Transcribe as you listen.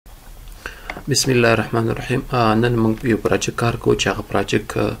بسم الله الرحمن الرحیم. نن موږ یو پروجیکټ کار کوو چې هغه پروجیکټ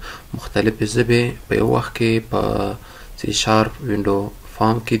مختلفې ژبې په یو وخت کې په سی شارپ وینډو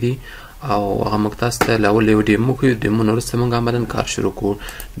فارم کې دي او هغه موږ تاسو ته لاول یو ډیمو کوو. ډیمو نه وروسته موږ عملاً کار شروع کوو.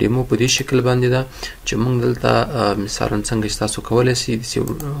 ډیمو په دې شکل باندې ده چې موږ دلته مثالاً څنګه چې تاسو کولی شئ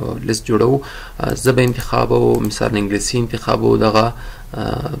لیست جوړوو. زه به انتخابوو، مثالاً انګلیسي انتخابوو، دغه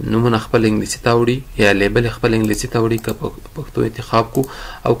نومونه خپل انګلیسي ته وړي یا لیبل خپل انګلیسي ته وړي که پښتو انتخاب کو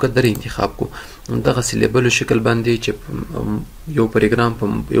او که دري انتخاب کو. دغسې لیبلو شکل باندې چې یو پروګرام په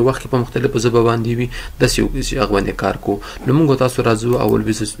یو وخت کې په مختلفو ژبو باندې وي داسې هغه باندې کار کوو. نو موږ تاسو راځو اول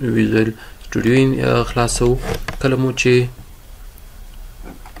ویژوال سټوډیو خلاصوو. کله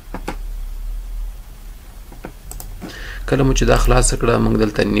مو چې دا خلاصه کړه موږ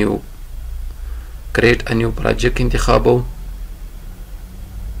دلته نیو کریټ ا نیو پروجیکټ انتخابوو.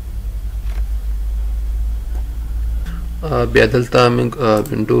 بیا دلته موږ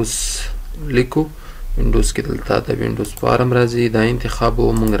وینډوز لیکو. وینډوز کې دلته د وینډوز فارم راځي، دا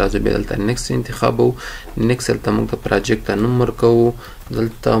انتخابوو. موږ راځو بیا دلته نیکسټ انتخابوو. نیکسټ دلته موږ د پروجیکټ ته نوم ورکوو.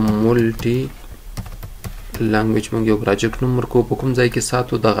 دلته مولټي لانګویج موږ یو پروجیکټ نوم ورکوو. په کوم ځای کې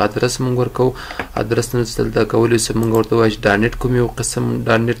ساتو دغه ادرس موږ ورکوو. ادرس نه دلته کولی سو موږ ورته ووایو چې ډاټ نیټ کوم یو قسم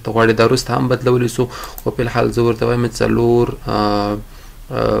ډاټ نیټ ته غواړئ دا وروسته هم بدلولی سو، خو په الحال زه ورته وایم 4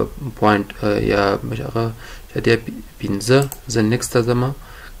 پوینټ یا هغه شاید 15. زه نیکسټ ته ځم.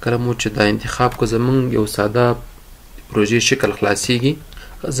 کله مو چې دا انتخاب کو زمونږ یو ساده پروژې شکل خلاصیږي.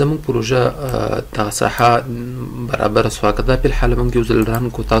 زمونږ پروژه دغه ساحه برابره سوه. که دا په الحال موږ یو ځل رن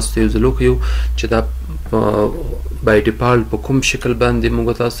کو تاسو ته یو ځل وښیو چې دا بای ډیفالټ په کوم شکل باندې موږ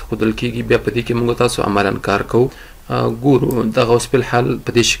تاسو ښودل کیږي. بیا په دې کې موږ تاسو عملاً کار کوو. ګورو دغه اوس په الحال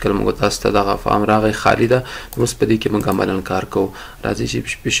په دې شکل موږ تاسو ته دغه فارم راغی خالي ده. اوس په دې کې موږ عملاً کار کوو. راځئ چې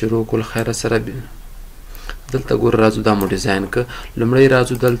په شروع کول خیره سره دلته ګور راځو دا مو ډیزاین که. لومړی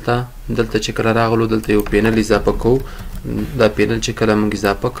راځو دلته چې کله راغلو دلته یو پینل اضافه کوو. دا پینل چې کله موږ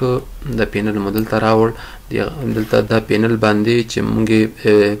اضافه که دا پینل مو دلته راوړ. دلته دا پینل باندې چې موږ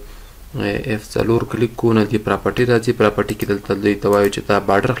F4 کلیک کوو نو دې پراپرټي راځي. پراپرټي کې دلته دوی ته وایو چې دا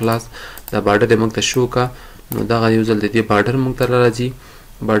بارډر خلاص دا بارډر یې موږ ته شو که. نو دغه یو ځل د دې بارډر موږ ته راځي.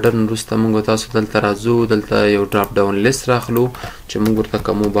 بارډر نه وروسته موږ تاسو دلته راځو. دلته یو ډراپ ډاون لیست راخلو چې موږ ورته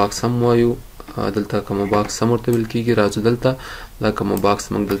کمو باکس هم وایو. دلته کمو باکس هم ورته ویل کیږي. راځو دلته دا کمو باکس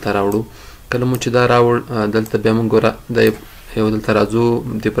موږ دلته راوړو. کله مو چې دا راوړ دلته بیا موږ د یو دلته راځو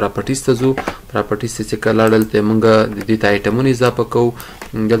د پراپرټیز ته ځو. پراپرټیز ته چې کله دلته موږ د دې ته آیټمونه اضافه کوو.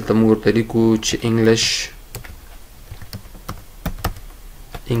 دلته موږ ورته لیکو چې انګلیش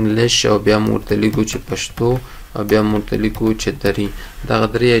او بیا موږ ورته لیکو چې پښتو او بیا موږ ورته لیکو چې دري. دغه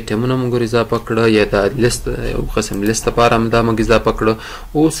درې آیټمونه موږ اضافه کړه یا د لیست یو قسم لیست لپاره هم دا موږ اضافه کړه.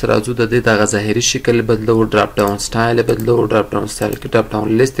 اوس راځو د دې دغه ظاهري شکل بدلو. ډراپ ډاون سټایل بدلو. ډراپ ډاون سټایل کې ډراپ ډاون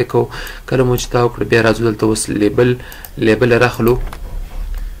لیست کوو. کله مو چې دا وکړه بیا راځو دلته اوس لیبل راخلو.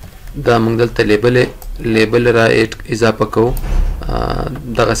 دا موږ دلته لیبل را اضافه کوو.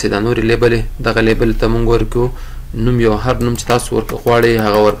 دغسې دا نورې لیبلې دغه لیبل ته موږ ورکوو نوم. یو هر نوم چې تاسو غواړئ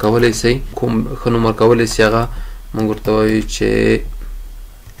هغه ورکولی سئ. کوم ښه نوم ورکولی سئ هغه موږ ورته وایو چې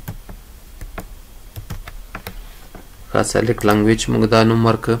سلیکټ لانګویج موږ دا نوم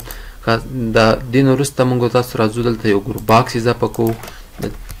ورکړه. د دې نه وروسته موږ تاسو راځو دلته یو ګروپ باکس اضافه کوو.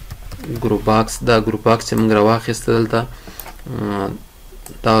 ګروپ باکس دا ګروپ باکس چې موږ راواخیسته دلته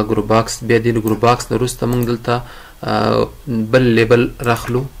دا ګروپ باکس. بیا دې ګروپ باکس نه وروسته موږ دلته بل لیبل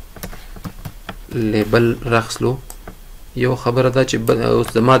راخلو. یو خبره ده چې اوس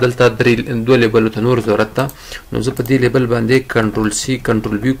زما دلته دوه لیبلو ته نور ضرورت ده. نو زه په دې لیبل باندې کنټرول سی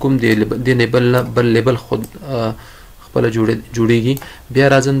کنټرول وی کوم. دې لیبل نه بل لیبل خود خپله جوړیږي. بیا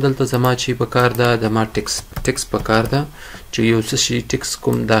راځم دلته زما چې په کار ده زما ټکس په کار ده چې یو څه شي ټکس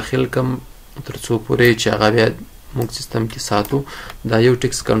کوم داخل کم تر څو پورې چې هغه بیا موږ سیستم کې ساتو. دا یو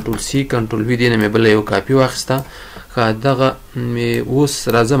ټکس کنټرول سی کنټرول وی دې نه مې بله یو کاپي واخیسته. دغه مې اوس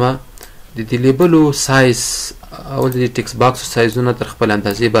راځمه د دې لیبلو سایز او د ټکس باکسو سایزونه تر خپل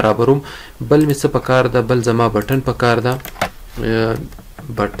اندازې برابروم. بل مې څه په کار ده بل زما بټن په کار ده.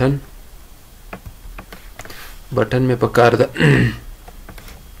 بټن مې په کار ده.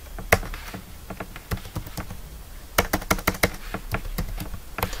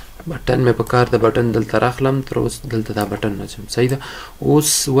 بټن مې په کار ده. بټن دلته راخلم تر اوس دلته دا بټن راځم. صحیح ده. اوس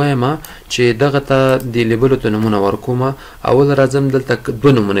وایم چې دغه ته د لیبلو ته نومونه ورکوم. اول راځم دلته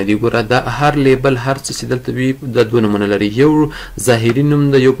دوه نومونه دي. ګوره دا هر لیبل هر څه چې دلته وي دا دوه نومونه لري. یو ظاهري نوم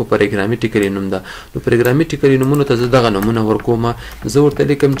ده یو په پروګرامي ټیکري نوم ده. نو پروګرامي ټیکري نومونو ته زه دغه نومونه ورکوم. زه ورته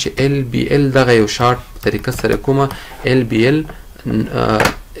لیکم چې LBL دغه یو شارټ طریقه سره کوم. LBL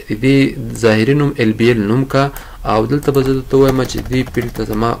دې ظاهري نوم LBL نوم کا او دلته به زه درته وایم چې دې فیلډ ته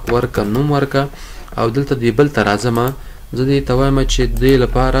زما ورکه نوم ورکه او دلته دې بل ته راځم زه دې ته وایم چې دې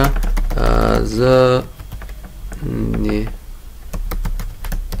لپاره زه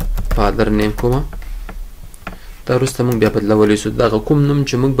فادر نیم کوم دا وروسته موږ بیا بدلولی شو دغه کوم نوم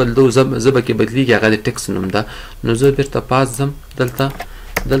چې موږ بدلو ژبه کې بدلیږي هغه د ټکس نوم ده نو زه بیرته پاس ځم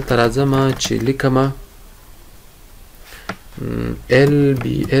دلته راځم چې لیکم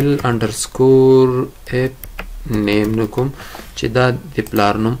LBL underscore app name نکوم چې دا د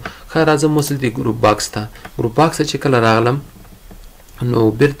پلار نوم ښه راځم اوس د ګروپ باکس ته ګروپ باکس ته چې کله راغلم نو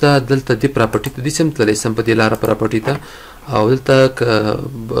بیرته دلته دې پراپرټي ته دې سم تللی سم په دې لاره پراپرټي ته او دلته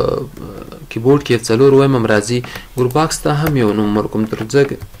کیبورډ کې 4 وایم هم راځي ګروپ باکس ته هم یو نوم ورکوم تر څو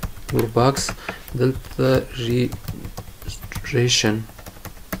ګروپ باکس دلته رجسټریشن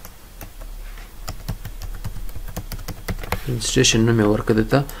نوم یې ورکړه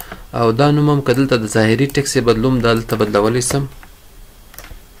دلته او دا نوم هم که دلته د ظاهري ټکس یې بدلوم دا دلته بدلولی سم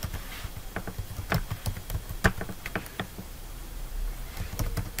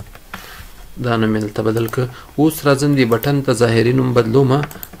دا نوم یې دلته بدل که اوس راځم دې بټن ته ظاهري نوم بدلومه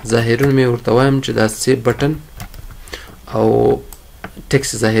ظاهري نوم یې ورته وایم چې دا سیف بټن او ټکس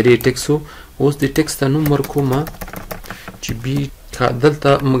ظاهري ټکس و اوس دې ټکس ته نوم ورکومه چې بي دلته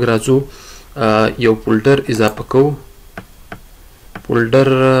موږ راځو یو فولډر اضافه کوو فولډر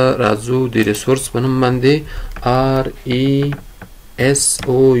راځو د ریسورس په نوم باندې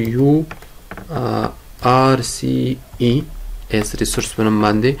RESOURCE ریسورس په نوم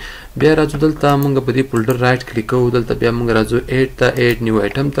باندې بیا راځو دلته موږ په دې فولډر رائټ کلیک کوو دلته بیا موږ راځو ایډ ته ایډ نیو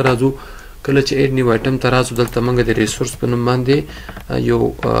آیټم ته راځو کله چې ایډ نیو آیټم ته راځو دلته موږ د ریسورس په نوم باندې یو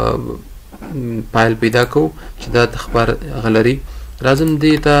فایل پیدا کوو چې دا د خبر غلري راځم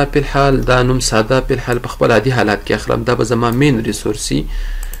دې ته په الحال دا نوم ساده په الحال په خپل عادي حالات کې اخلم دا به زما مین ریسورسي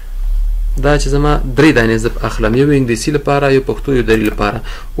دا چې زما 3 دانې زه اخلم یو انګلیسي لپاره یو پښتو یو دري لپاره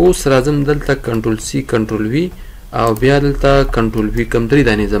اوس راځم دلته کنټرول سی کنټرول وی او بیا دلته کنټرول وی کم 3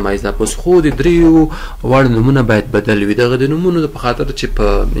 دانې زما اضافه اوس خو د دریو وړ نومونه باید بدل وي دغه د نومونو په خاطر چې په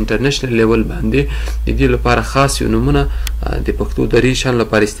انټرنیشنل لیول باندې د دې لپاره خاص یو نومونه د پښتو دري شان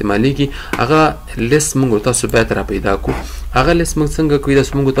لپاره استعمالیږي هغه لیست موږ تاسو باید را پیدا کو هغه لیست موږ څنګه کوي دا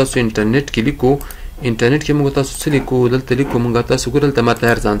موږ تاسو انټرنیټ کې لیکو انټرنیټ کې موږ تاسو څه لیکو دلته لیکو موږ تاسو ګورل ته ماته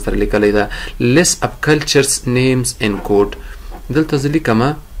هر ځان سره لیکلی دا لیست اف کلچرز نیمز ان کوډ دلته زه لیکم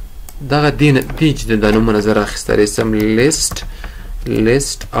دغه دین دی چې د نومونه زه راخیستلی سم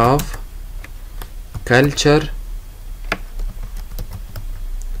لیست اف کلچر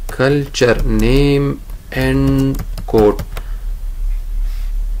نیم اینډ کوډ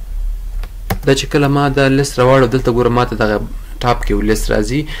دا چې کله ما دا لیست راوړو دلته ګوره ماته دغه ټاپ کې یو لیست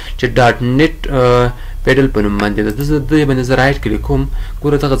راځي چې ډاټ نیټ پیډل په نوم باندې ده د دې باندې زه رایټ کلیک کوم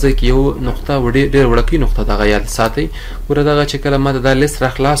ګوره دغه ځای کې یو نقطه ډېر وړوکې نقطه دغه یاد ساتئ ګوره دغه چې کله ماته دا لیست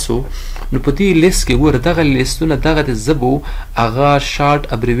راخلاصو نو په دې لیست کې ګوره دغه لیستونه دغه د ژبو هغه شارټ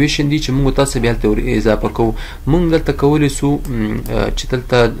ابریویشن دي چې موږ تاسو بیا هلته اضافه کوو موږ دلته کولی سو چې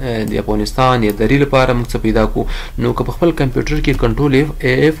دلته د افغانستان یا دري لپاره موږ څه پیدا کوو نو که په خپل کمپیوټر کې کنټرول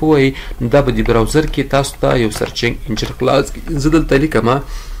اف ووایي نو دا به د براوزر کې تاسو ته یو سرچینګ انجن خلاص زه دلته لیکم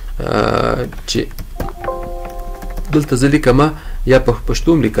چې دلته زه لیکم یا په پښتو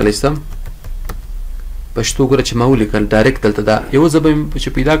هم لیکلی سم پښتو ګوره چې ما ولیکل ډایرکټ دلته دا یوه ژبه مې چې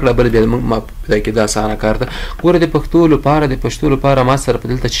پیدا کړه بله بیا ما پیدا کړي دا اسانه کار ده ګوره د پښتو لپاره د پښتو لپاره ما سره په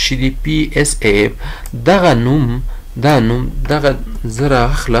دلته چې شي دي PSAF دغه نوم دغه زه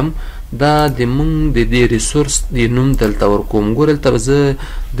رااخلم دا د مونږ د دې ریسورس د نوم دلته ورکوم ګوره دلته زه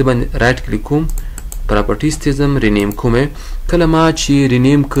د باندې رایټ کلیک کوم پراپرټیز ته ځم رینیم کوم کله ما چې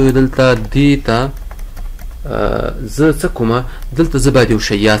رینیم که دلته دې ته زه څه کومه دلته زه باید یو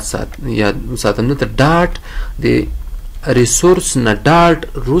شی یاد ساتم دلته ډاټ د ریسورس نه ډاټ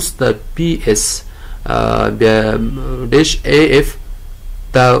وروسته PS بیا ډیش AF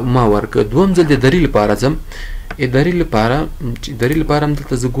دا ما ورکړه دوهم ځل د دري لپاره ځم دري لپاره هم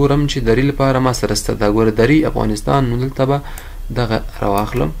دلته زه ګورم چې دري لپاره ما سره سته دا ګوره دري افغانستان نو دلته به دغه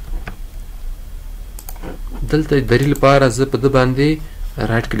راواخلم دلته دري لپاره زه په ده باندې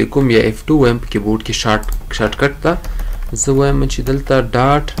رایټ کلیک کوم یا F2 وایم په کیبورډ کې شارټ کټ ته زه وایم چې دلته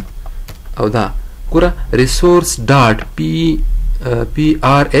ډاټ او دا ګوره ریسورس ډاټ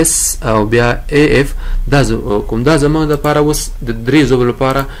PRS او بیا AF دا کوم دا زما دپاره اوس د درې ژبو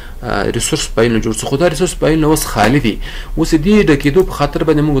لپاره ریسورس فایلونه جوړ څه خو دا ریسورس فایلونه اوس خالي دي اوس د دې ډکېدو په خاطر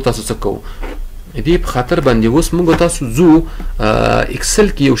باندې موږ تاسو څه کوو دې په خاطر باندې اوس موږ تاسو ځو اکسل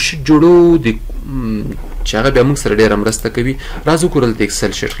کې یو شیټ جوړو چې هغه بیا موږ سره ډېره مرسته کوي راځو ګوره دلته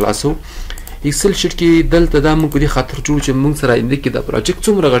اکسل شیټ خلاصو ایکسل شیټ کې دلته دا موږ دې خاطر جوړ چې موږ سره اند کې د پروجیکټ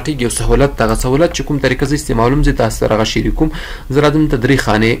څومره غټیږي او سہولت دغه سہولت چې کوم طریقه ز استعمالوم زه تاسو سره شریکوم. زه راځم ته درې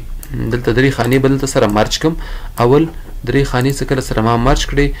خانې دلته درې خانې بدلته سره مرج کوم. اول درې خانې څخه کله سره ما مرج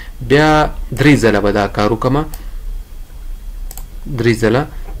کړې بیا درې ځله به دا کار وکم. درې ځله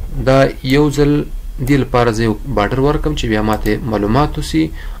دا یو ځل دې لپاره زه یو بارډر ورکم چې بیا ماته معلومات وسی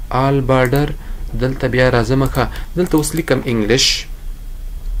آل بارډر. دلته بیا راځم ښه دلته اوس لیکم انګلیش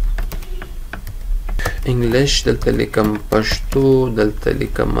دلته لیکم پښتو دلته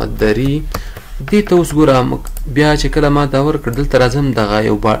لیکم دری. دې ته اوس ګوره بیا چې کله ما دا ورکړ دلته راځم دغه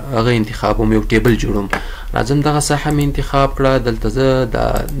یو هغه انتخابوم یو ټیبل جوړوم. راځم دغه ساحه مې انتخاب کړه دلته زه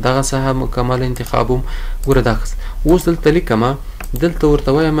دغه ساحه مکمل انتخابوم. ګوره دا اوس دلته لیکم دلته ورته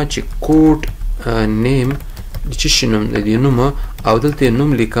وایم چې کوډ نیم چې شنو د نوم او دلته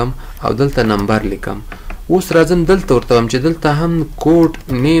نوم لیکم او دلته نمبر لیکم. اوس راځم دلته ورته وایم چې دلته هم کوډ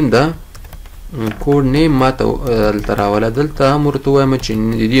نیم ده کوډ نیم ماته دلته راوله دلته هم ورته وایم چې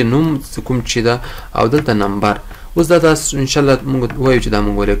دې نوم کوم چې ده او دلته نمبر. اوس دا تاسو ان شاء الله موږ وایو چې دا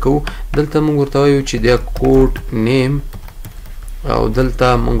موږ ولیکو. دلته موږ ورته وایو چې دا کوډ نیم او دلته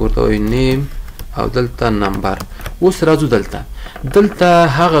موږ ورته وایو نیم او دلته نمبر. اوس راځو دلته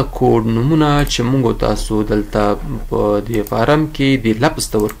هغه کوډ نومونه چې موږ تاسو دلته په دې فارم کې د لفظ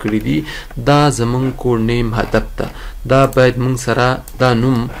ته ورکړي دي دا زمونږ کوډ نیم هدف ده. دا باید موږ سره دا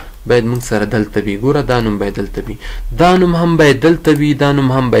نوم باید موږ سره دلته وي. ګوره دا نوم باید دلته وي دا نوم هم باید دلته وي دا نوم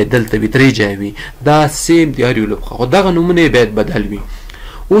هم باید دلته وي درې ځای وي دا سیم د هر یو لپاره خو دغه نومونه باید بدل وي.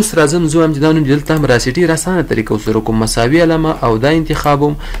 اوس راځم زه هم چې دا نوم دلته هم راسي ډېر اسانه طریقه وسره کوم مساوي علامه او دا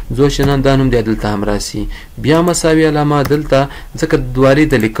انتخابوم زه چې نن دا نوم دی دلته هم راسي بیا مساوي علامه دلته ځکه دواري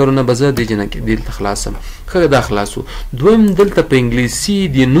د لیکلو نه به زه دې جنه کې دلته خلاصم. ښه دا خلاصو. دویم دلته په انګلیسي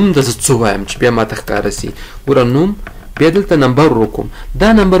د نوم د څه وایم چې بیا ماته ښکاره سي. ګوره نوم بیا دلته نمبر ورکوم دا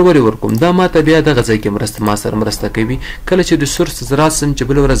نمبر ولې ورکوم دا ماته بیا دغه ځای کې ما سره مرسته کوي. کله چې ریسورس راسم چې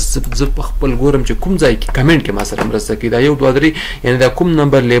بل ورځ زه په خپل ګورم چې کوم ځای کې کمنټ کې ما سره مرسته کوي دا یو دوه درې یعنی دا کوم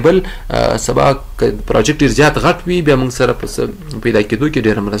نمبر لیبل سبا پروجیکټ ډېر زیات غټ وي بیا موږ سره پیدا کېدو کې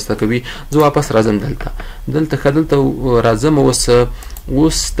ډېره مرسته کوي. زه واپس راځم دلته ښه دلته راځم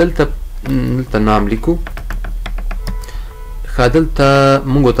اوس دلته نام لیکو. دلته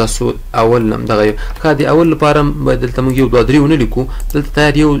موږ تاسو اول دغه د اول لپاره دلته موږ یو دوه درې ونه لیکو. دلته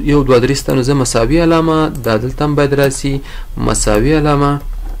تیار یو دوه درې ستنو زه مساوي علامه دا دلته هم باید راسي مساوي علامه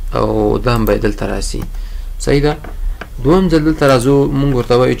او دا هم باید دلته راسي. صحیح ده. دویم ځل دلته راځو موږ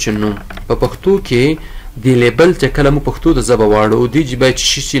ورته وایو چې نوم په پښتو کې د لیبل چې کله موږ پښتو ته ژبه واړو دی باید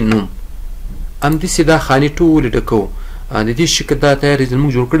شي نوم همداسې دا خانې ټولې ډکوو. د دې شکل دا تیار زموږ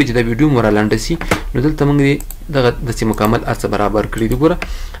جوړ کړي چې دا ویډیو مو را لنډه سي نو دلته موږ دغه داسې مکمل هر څه برابر کړي دي. ګوره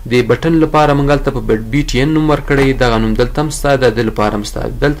د بټن لپاره موږ هلته په بي ټي ان نوم ورکړی دغه نوم دلته هم سته د دې لپاره هم سته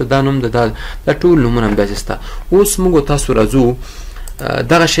دلته دا نوم دا ټول نومونه همداسې سته. اوس موږ تاسو راځو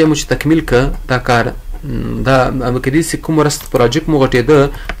دغه شی مو چې تکمیل که دا کار دا کدی چې کوم ورست پروجیکټ مو غټېده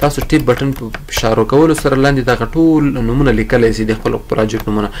تاسو ټیپ بټن په فشار ورکولو سره لاندې دغه ټول نومونه لیکلی سي د خپل پروجیکټ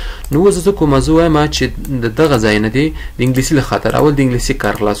نومونه. نو زه کوم زه وایم چې دغه ځای نه دی د انګلیسي له خاطر اول د انګلیسي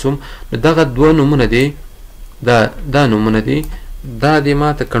کار خلاصوم نو دغه دوه نومونه دي دا نومونه دي دا د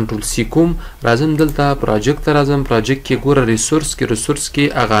ماته کنټرول سی کوم راځم دلته پروجیکټ ته راځم پروجیکټ کې ګوره ریسورس کې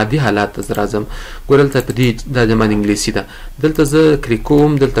اغادي حالات ته راځم. ګوره دلته په دې دا د انګلیسي ده دلته زه کلیک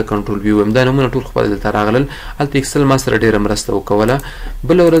کوم دلته کنټرول وی ویم دا نومونه ټول خپل دلته راغلل. هلته اکسل ما سره ډېره مرسته وکوله.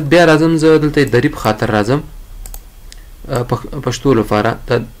 بله ورځ بیا راځم زه دلته دری په خاطر راځم پښتو لپاره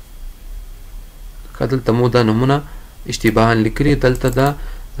دلته مو دا نومونه اشتباها لیکلي دلته دا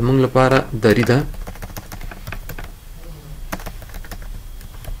زموږ لپاره دری ده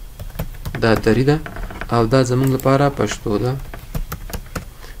دا دری ده او دا زموږ لپاره پښتو ده.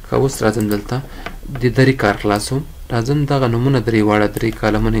 ښه اوس راځم دلته د دری کار خلاصوم راځم دغه نومونه درې واړه درې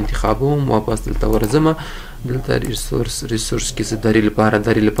کالمونه انتخابوم واپس دلته ورځم دلته ریسورس کې زه دری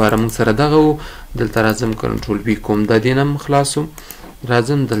لپاره موږ سره دغه و دلته راځم کنټرول بي کوم د دې نه هم خلاصوم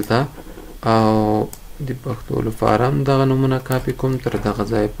راځم دلته او د پښتو لپاره هم دغه نومونه کاپي کوم تر دغه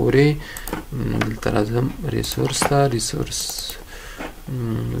ځای پورې دلته راځم ریسورس ته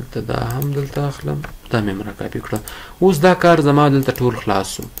دلته دا هم دلته اخلم دا مې مرا کاپي کړه. اوس دا کار زما دلته ټول خلاص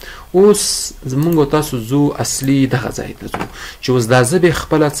شو. اوس زموږ تاسو زو اصلي دغه ځای ته ځو چې اوس دا ژبې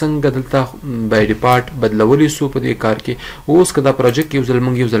خپله څنګه دلته بای ډیفالټ بدلولی سو په دې کار کې. اوس که دا پروجیکټ یو ځل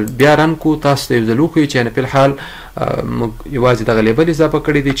موږ یو ځل بیا رن کو تاسو ته یو ځل وښیو چې په الحال موږ یوازې دغه لیبل اضافه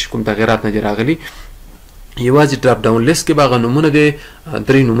کړی دی چې کوم تغیرات نه دي راغلي. یوازې ډراپ ډاون لیست کې به هغه نومونه دي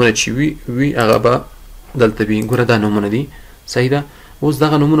درې نومونه چې وي هغه به دلته وي. ګوره دا نومونه دي صحیح ده. اوس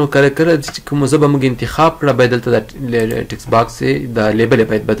دغه نومونه کله چې کوم ژبه موږ انتخاب کړه باید دلته د ټکس باکس د لیبل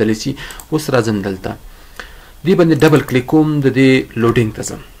باید بدل شي. اوس راځم دلته دې باندې ډبل کلیک کوم د دې لوډینګ ته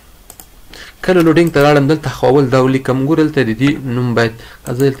ځم. کله لوډینګ ته لاړم دلته خو اول دا ولیکم ګوره دلته د دې نوم باید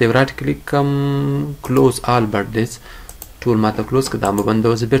زه دلته رایټ کلیک کوم کلوز آل بټ دیس ټول ماته کلوز که دا مه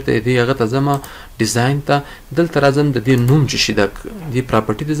بندوه. زه بېرته د دې هغه ته ځم ډیزاین ته دلته راځم د دې نوم چې شي د دې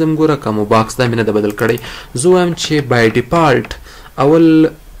پراپرټي ته ځم ګوره کومو باکس دا مې نه ده بدل کړی. زه وایم چې بای ډیفالټ اول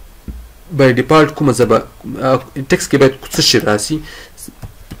بای ډیفالټ کومه ژبه ټکس کې باید څه شي راسي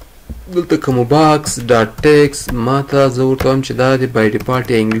دلته کومو باکس ډاټ ټکس ماته زه ورته وایم چې دا د بای ډیفالټ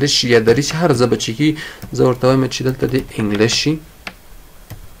یا انګلیش یا دری شي هر ژبه چې کي زه ورته وایم چې دلته د انګلیش شي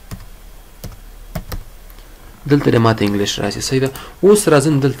دلته د ماته انګلیش راسي. صحیح ده. اوس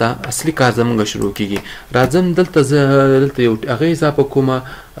راځم دلته اصلي کار زموږ شروع کیږي. راځم دلته زه دلته یو هغه اضافه کومه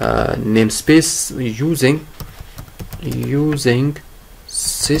نیم سپیس using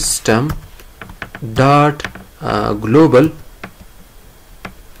system dot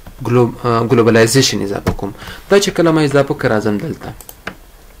globalization اضافه کوم. دا چې کله ما اضافه کړ راځم دلته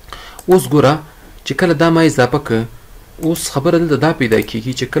اوس ګوره چې کله دا ما اضافه کړ اوس خبره دلته دا پیدا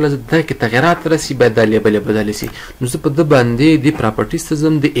کیږي چې کله دا کې تغیرات راسي باید دا لیبل بدل شي. نو زه په د باندې د پراپرټیز ته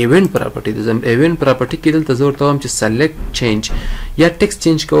ځم د ایونت پراپرټي ته ځم. ایونت پراپرټي کې دلته زه ورته وایم چې سلیکټ چینج یا ټکس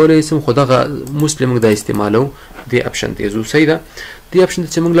چینج کولی شم خو دغه موسټلی موږ دا استعمالو دې اپشن ته ځو. صحیح ده. دې اپشن ته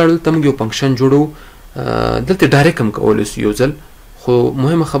چې موږ لاړو دلته موږ یو فنکشن جوړو دلته ډایرکټ هم کولی شو یو ځل خو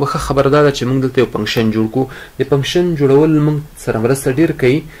مهمه خبره دا ده چې موږ دلته یو فنکشن جوړ کړو. د فنکشن جوړول موږ سره مرسته ډېر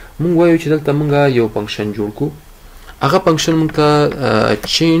کوي. موږ وایو چې دلته موږ یو فنکشن جوړ کړو هغه فنکشن موږ ته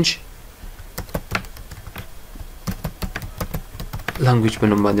چینج لانګویج په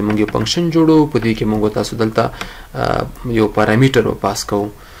نوم باندې موږ یو فنکشن جوړو په دې کې موږ تاسو دلته یو پارامیټر پاس کوو.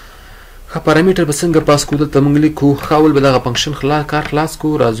 ښه پارامیټر به څنګه پاس کوو دلته موږ لیکو اول به دغه فنکشن کار خلاص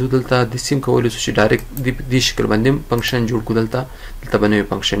کوو. راځو دلته د سیم کولی شو چې ډایرکټ دې شکل باندې فنکشن جوړ کړو. دلته به نوی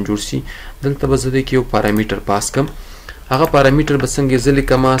فنکشن جوړ شي. دلته به زه دې کې یو پارامیټر پاس کړم. هغه پارامیټر به څنګه زه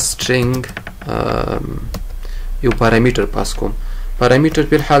لیکم سټرینګ یو پارامیټر پاس کوم. پارامیټر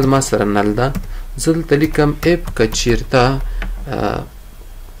په حال ما سره نل ده. زه دلته لیکم اف کچیرته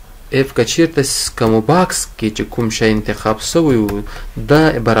کومو باکس کې چې کوم شی انتخاب سوی و دا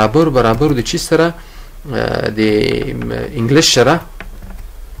برابر د چی سره د انګلیش سره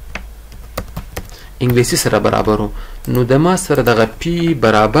انګلیسي سره برابر نو د ما سره دغه پی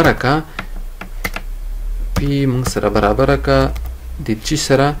برابر کا پی موږ سره برابر کا د چی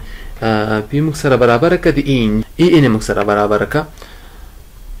سره پی موږ سره برابر کا د ان موږ سره برابر کا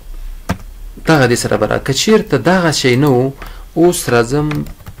دغه د سره برابر کچیرته دغه شی نو اوس راځم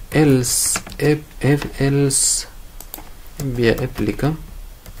else بیا اپلیکم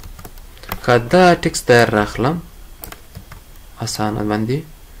دا ټکس در راخلم اسانه باندې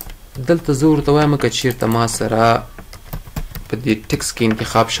دلته زه ورته وایم که چیرته ما سره په دې ټکس کې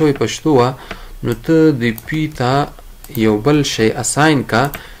انتخاب شوی پښتو نو ته د پی ته یو بل شی اساین کا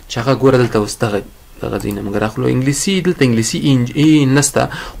چې هغه ګوره دلته اوس دغه ځای نه موږ راخلو انګلیسي دلته انګلیسي نسته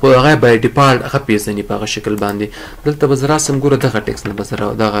خو هغه بای ډیفالټ هغه پیژني په هغه شکل باندې دلته به زه راسم ګوره دغه ټکس نه به زه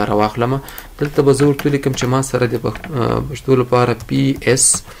دغه راواخلم دلته به زه ورته ولیکم چې ما سره د پښتو لپاره پی اس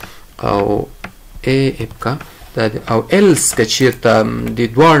او ای اف کا او ایلس که چیرته د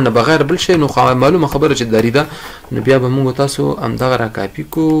دواړو نه بغیر بل شی نو معلومه خبره چې داري ده نو بیا به موږ تاسو همدغه راکاپي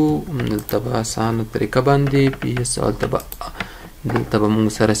کو دلته به اسانه طریقه باندې پی اس دلته به موږ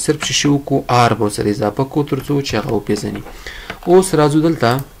سره صرف شي وکړو آر به ورسره اضافه کړو تر څو چې هغه وپېژني اوس راځو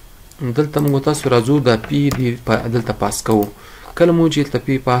دلته موږ تاسو راځو دا پی دلته پاس کوو کله مو چې دلته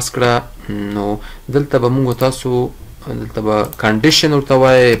پی پاس کړه نو دلته به موږ تاسو دلته به کنډیشن ورته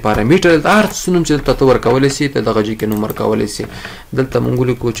وایي پارامیټر هر څه نوم چې دلته ته ورکولی سي ته دغه ځای کې نوم ورکولی سي دلته موږ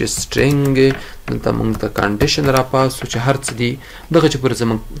ولیکو چې سټرینګ دلته موږ ته کنډیشن راپاسو چې هر څه دي دغه چې پورې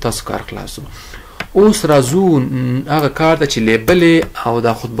زموږ تاسو کار خلاصو اوس راځو هغه کار ده چې لیبل او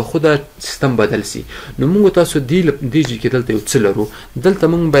دا خود به خوده سیستم بدل سي نو موږ تاسو دې ځای کې دلته یو څه لرو دلته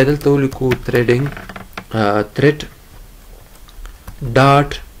موږ باید دلته ولیکو تریډ ډاټ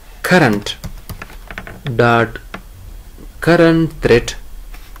current thread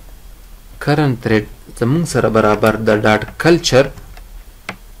زمونږ سره برابر د ډاټ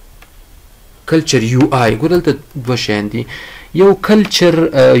کلچر یو آی ګوره دلته دوه شیان دي یو کلچر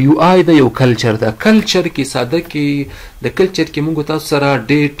یو آی ده یو کلچر ده کلچر کې ساده کې د کلچر کې موږ تاسو سره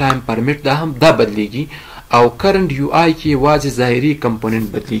ډیټ ټایم پرمیټ دا بدلیږي او کرنٹ یو آی کې یوازې ظاهري کمپوننټ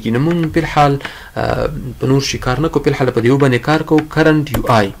بدلیږي نو موږ په الحال په نور شي کار نه کوو په الحال په دې باندې کار کوو کرنٹ یو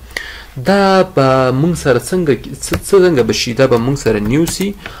آی دا به موږ سره څنګه بشي دا به موږ سره نیوسي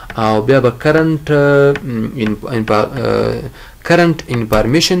او بیا به کرنٹ کرنٹ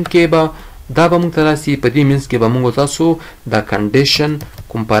انفارمیشن کې به دا به موږ ته راسي. په دې مینس کې به موږ تاسو دا کنډیشن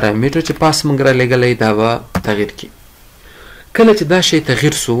کوم پارامیټر چې پاس موږ را لېږلی دا به تغیر کړي. کله چې دا شی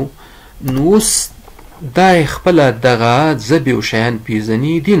تغیر سو نو اوس دا خپله دغه ضبې او شیان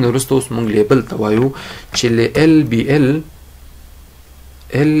پیژني. دې نه وروسته اوس موږ لیبل ته وایو چې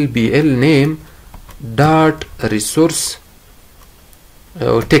LBL name dot resource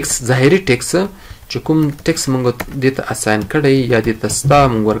او ټیکس ظاهري ټیکس چې کوم ټیکس موږ دې ته اساین کړی یا دې ته ستا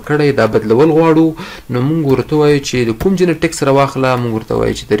موږ ورکړی دا بدلول غواړو نو موږ ورته وایو چې د کوم ځای نه ټیکس راواخله. موږ ورته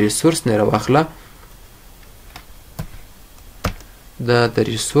وایو چې د ریسورس نه راواخله د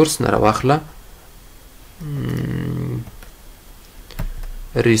ریسورس نه راواخله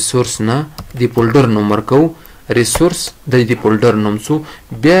ریسورس نه د فولډر نوم ورکوو. ریسورس د دې فولډر نوم سو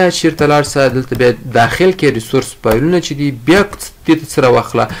بیا چیرته لاړ سه دلته بیا داخل کې ریسورس فایلونه چې دي بیا دې ته څه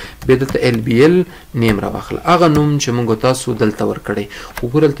راواخله بیا دلته LBL نیم راواخله هغه نوم چې موږ تاسو دلته ورکړی.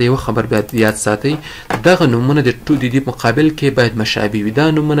 وګوره دلته یوه خبر بیا یاد ساتئ دغه نومونه د دې مقابل کې باید مشابه وي. دا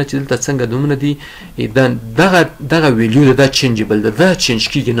نومونه چې دلته څنګه نومونه دي دغه ویلیو دا چینجبل ده دا چینج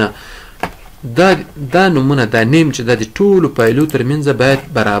کیږي نه. دا نومونه دا نیم چې دا د ټولو فایلو ترمنځ باید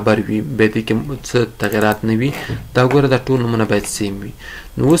برابر وي باید کې څه تغیرات نه وي. دا ګوره دا ټول نومونه باید سیم وي.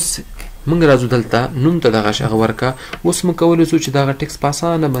 نو اوس موږ راځو دلته نوم ته دغه شغه ورکه. اوس موږ کولی شو چې دغه ټیکس په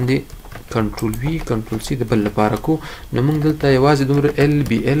اسانه باندې کنټرول وي کنټرول سي د بل لپاره کو. نو موږ دلته یوازې دومره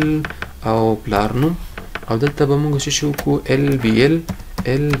LBL او پلار نوم او دلته به موږ څه وکړو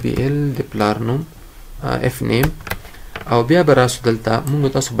LBL د پلار نوم F name او بیا به راسو دلته موږ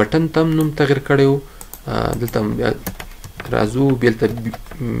تاسو بټن تم نوم تغیر کړی و. دلته بیا راځو دلته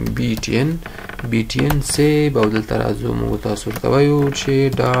BTN سیب او دلته راځو موږ تاسو ورته وایو چې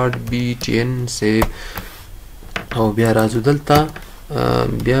 .BTN سیب او بیا راځو دلته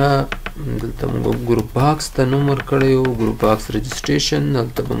بیا دلته موږ ګروپ باکس ته نوم ورکړی و ګروپ باکس رجسټریشن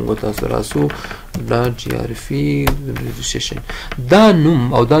دلته به موږ تاسو راسو .grfe رجسټریشن. دا نوم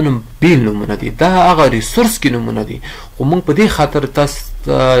او دا نوم بیل نومونه دي دا هغه ریسورس کې نومونه دي خو موږ په دې خاطر تاسو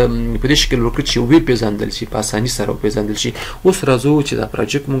په دې شکل وکړو چې وپېژندل شي په اساني سره وپېژندل شي. اوس راځو چې دا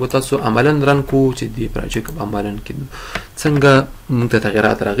پروجیکټ موږ تاسو عملا رن کوو چې دې پروجیکټ عملا کې څنګه موږ ته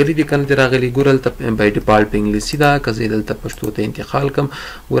تغیرات راغلي دي کنه دي راغلي. ګوره دلته بای ډیفالټ په انګلیسي ده که زه دلته پښتو ته انتقال کړم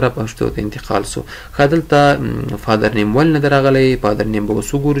ګوره پښتو ته انتقال سو. ښه دلته فادر نیم ول نه دی راغلی فادر نیم به اوس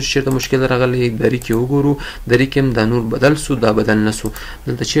وګورو چې چېرته مشکل راغلی دري کې وګورو دري کې هم دا نور بدل سو دا بدل نه سو.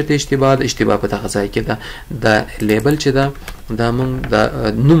 دلته چېرته اشتباه په دغه ځای کې ده دا لیبل چې ده دا موږ دا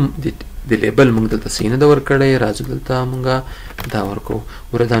نوم د لیبل موږ دلته صحیح نه ده ورکړی. راځو دلته موږ دا ورکوو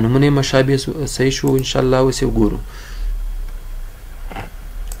ګوره دا نومونه یې مشابه صحیح شو انشاءالله. اوس یې وګورو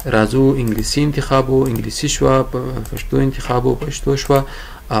راځو انګلیسي انتخابو انګلیسي شوه پښتو انتخابو پښتو شوه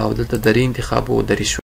او دلته دري انتخابو دري شوه.